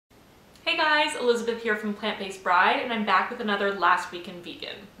guys, Elizabeth here from Plant-Based Bride, and I'm back with another Last Week in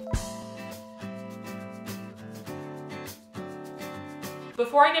Vegan.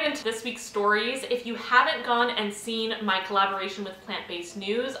 Before I get into this week's stories, if you haven't gone and seen my collaboration with Plant-Based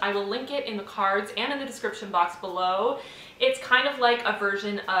News, I will link it in the cards and in the description box below. It's kind of like a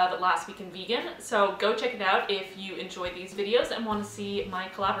version of Last Week in Vegan, so go check it out if you enjoy these videos and want to see my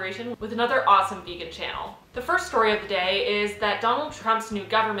collaboration with another awesome vegan channel. The first story of the day is that Donald Trump's new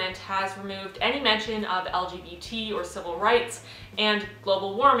government has removed any mention of LGBT or civil rights and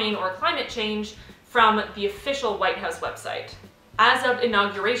global warming or climate change from the official White House website. As of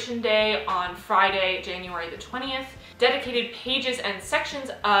Inauguration Day on Friday, January the 20th, dedicated pages and sections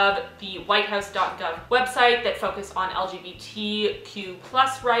of the Whitehouse.Gov website that focus on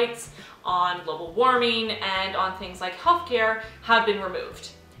LGBTQ+ rights, on global warming, and on things like healthcare have been removed.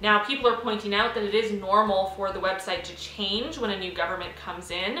 Now, people are pointing out that it is normal for the website to change when a new government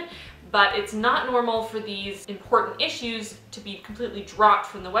comes in, but it's not normal for these important issues to be completely dropped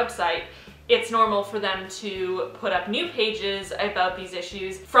from the website. It's normal for them to put up new pages about these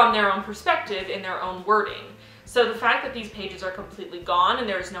issues from their own perspective in their own wording. So the fact that these pages are completely gone and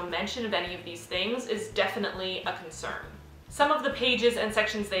there is no mention of any of these things is definitely a concern. Some of the pages and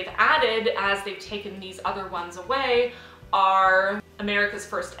sections they've added as they've taken these other ones away are America's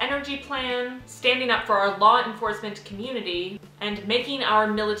First Energy Plan, standing up for our law enforcement community, and making our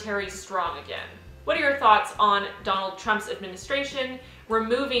military strong again. What are your thoughts on Donald Trump's administration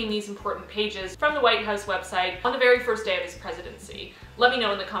removing these important pages from the White House website on the very first day of his presidency? Let me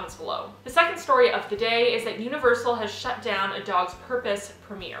know in the comments below. The second story of the day is that Universal has shut down A Dog's Purpose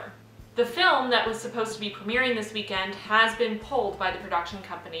premiere. The film that was supposed to be premiering this weekend has been pulled by the production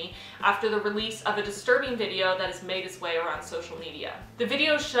company after the release of a disturbing video that has made its way around social media. The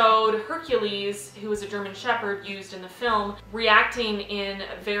video showed Hercules, who was a German Shepherd used in the film, reacting in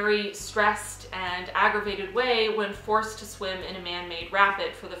a very stressed and aggravated way when forced to swim in a man-made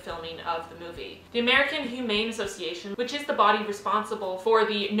rapid for the filming of the movie. The American Humane Association, which is the body responsible for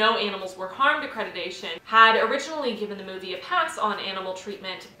the No Animals Were Harmed accreditation, had originally given the movie a pass on animal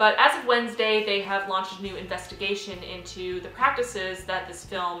treatment, but as of Wednesday, they have launched a new investigation into the practices that this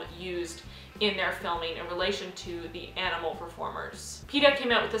film used in their filming in relation to the animal performers. PETA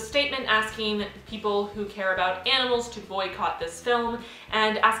came out with a statement asking people who care about animals to boycott this film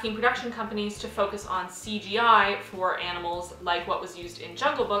and asking production companies to focus on CGI for animals like what was used in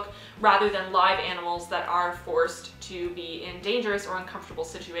Jungle Book rather than live animals that are forced to be in dangerous or uncomfortable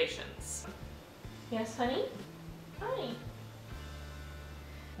situations. Yes, honey? Hi.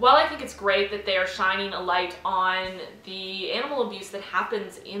 While I think it's great that they are shining a light on the animal abuse that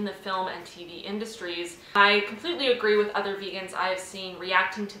happens in the film and TV industries, I completely agree with other vegans I have seen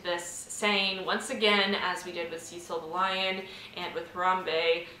reacting to this, saying once again, as we did with Cecil the lion and with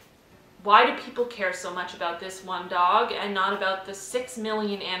Harambe, why do people care so much about this one dog and not about the 6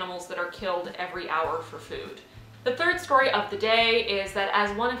 million animals that are killed every hour for food? The third story of the day is that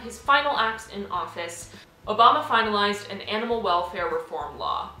as one of his final acts in office, Obama finalized an animal welfare reform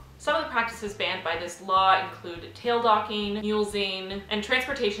law. Some of the practices banned by this law include tail docking, mulesing, and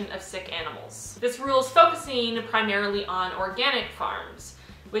transportation of sick animals. This rule is focusing primarily on organic farms,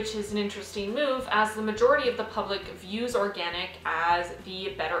 which is an interesting move as the majority of the public views organic as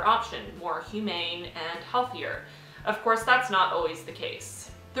the better option, more humane and healthier. Of course, that's not always the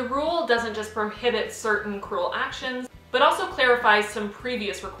case. The rule doesn't just prohibit certain cruel actions, but also clarifies some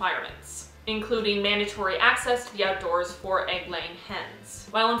previous requirements, including mandatory access to the outdoors for egg-laying hens.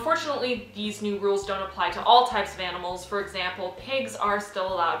 While unfortunately these new rules don't apply to all types of animals, for example, pigs are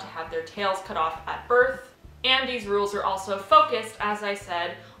still allowed to have their tails cut off at birth, and these rules are also focused, as I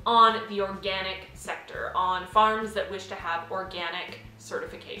said, on the organic sector, on farms that wish to have organic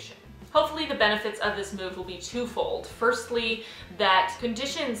certification. Hopefully the benefits of this move will be twofold. Firstly, that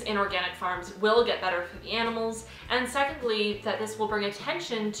conditions in organic farms will get better for the animals, and secondly, that this will bring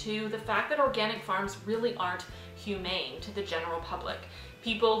attention to the fact that organic farms really aren't humane to the general public.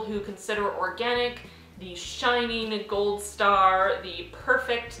 People who consider organic the shining gold star, the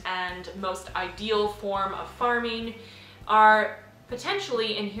perfect and most ideal form of farming, are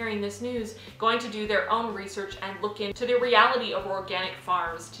potentially, in hearing this news, going to do their own research and look into the reality of organic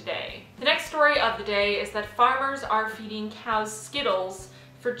farms today. The next story of the day is that farmers are feeding cows Skittles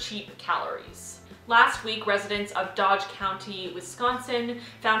for cheap calories. Last week, residents of Dodge County, Wisconsin,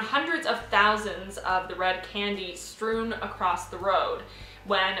 found hundreds of thousands of the red candy strewn across the road.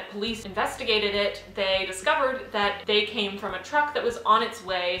 When police investigated it, they discovered that they came from a truck that was on its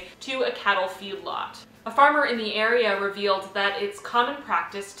way to a cattle feedlot. A farmer in the area revealed that it's common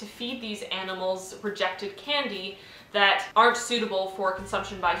practice to feed these animals rejected candy that aren't suitable for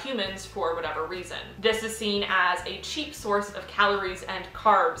consumption by humans for whatever reason. This is seen as a cheap source of calories and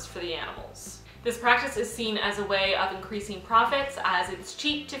carbs for the animals. This practice is seen as a way of increasing profits, as it's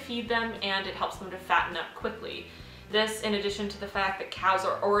cheap to feed them and it helps them to fatten up quickly. This, in addition to the fact that cows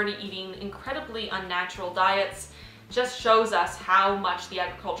are already eating incredibly unnatural diets, just shows us how much the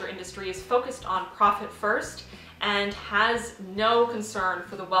agriculture industry is focused on profit first and has no concern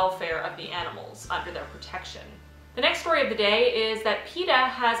for the welfare of the animals under their protection. The next story of the day is that PETA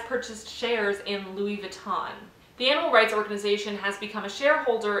has purchased shares in Louis Vuitton. The animal rights organization has become a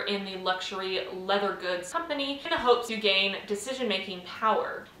shareholder in the luxury leather goods company in the hopes to gain decision-making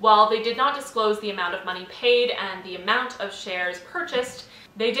power. While they did not disclose the amount of money paid and the amount of shares purchased,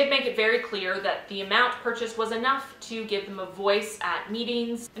 they did make it very clear that the amount purchased was enough to give them a voice at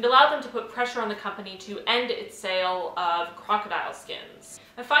meetings and allow them to put pressure on the company to end its sale of crocodile skins.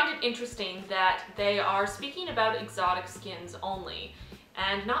 I find it interesting that they are speaking about exotic skins only,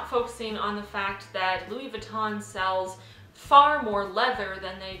 and not focusing on the fact that Louis Vuitton sells far more leather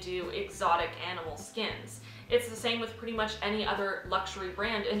than they do exotic animal skins. It's the same with pretty much any other luxury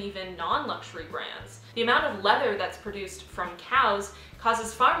brand and even non-luxury brands. The amount of leather that's produced from cows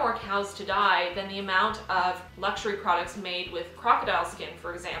causes far more cows to die than the amount of luxury products made with crocodile skin,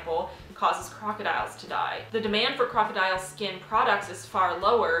 for example, causes crocodiles to die. The demand for crocodile skin products is far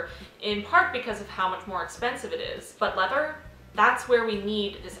lower, in part because of how much more expensive it is. But leather? That's where we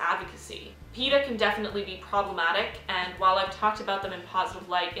need this advocacy. PETA can definitely be problematic, and while I've talked about them in positive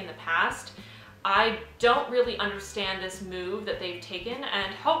light in the past, I don't really understand this move that they've taken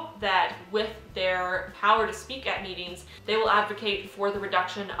and hope that with their power to speak at meetings, they will advocate for the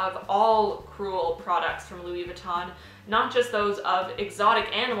reduction of all cruel products from Louis Vuitton, not just those of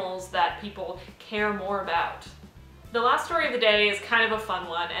exotic animals that people care more about. The last story of the day is kind of a fun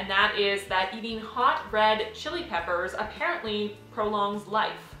one, and that is that eating hot red chili peppers apparently prolongs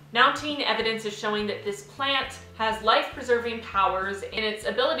life. Mounting evidence is showing that this plant has life-preserving powers in its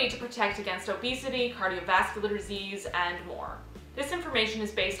ability to protect against obesity, cardiovascular disease, and more. This information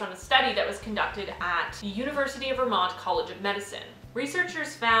is based on a study that was conducted at the University of Vermont College of Medicine.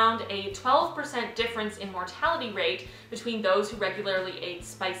 Researchers found a 12% difference in mortality rate between those who regularly ate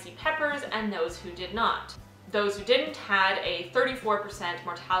spicy peppers and those who did not. Those who didn't had a 34%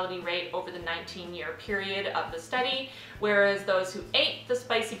 mortality rate over the 19-year period of the study, whereas those who ate the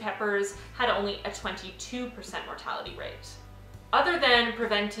spicy peppers had only a 22% mortality rate. Other than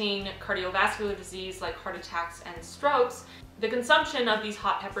preventing cardiovascular disease like heart attacks and strokes, the consumption of these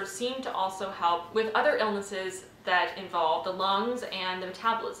hot peppers seemed to also help with other illnesses that involve the lungs and the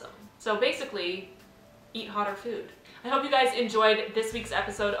metabolism. So basically, eat hotter food. I hope you guys enjoyed this week's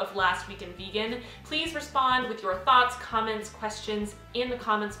episode of Last Week in Vegan. Please respond with your thoughts, comments, questions in the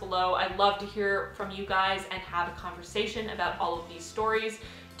comments below. I'd love to hear from you guys and have a conversation about all of these stories.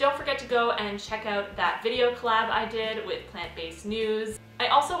 Don't forget to go and check out that video collab I did with Plant-Based News. I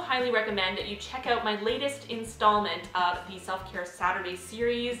also highly recommend that you check out my latest installment of the Self-Care Saturday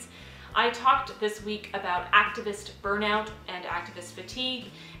series. I talked this week about activist burnout and activist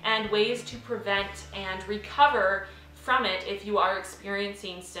fatigue and ways to prevent and recover from it if you are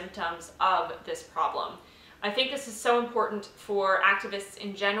experiencing symptoms of this problem. I think this is so important for activists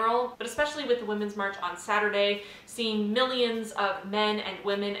in general, but especially with the Women's March on Saturday, seeing millions of men and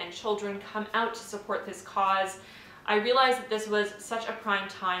women and children come out to support this cause. I realized that this was such a prime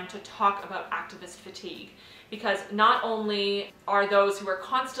time to talk about activist fatigue, because not only are those who are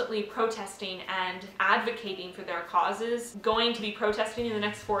constantly protesting and advocating for their causes going to be protesting in the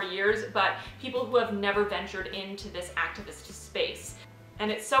next 4 years, but people who have never ventured into this activist space.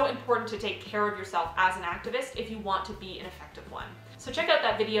 And it's so important to take care of yourself as an activist if you want to be an effective one. So check out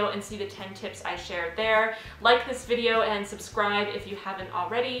that video and see the 10 tips I shared there. Like this video and subscribe if you haven't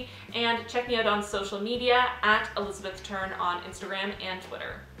already, and check me out on social media at Elizabeth Turn on Instagram and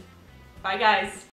Twitter. Bye guys!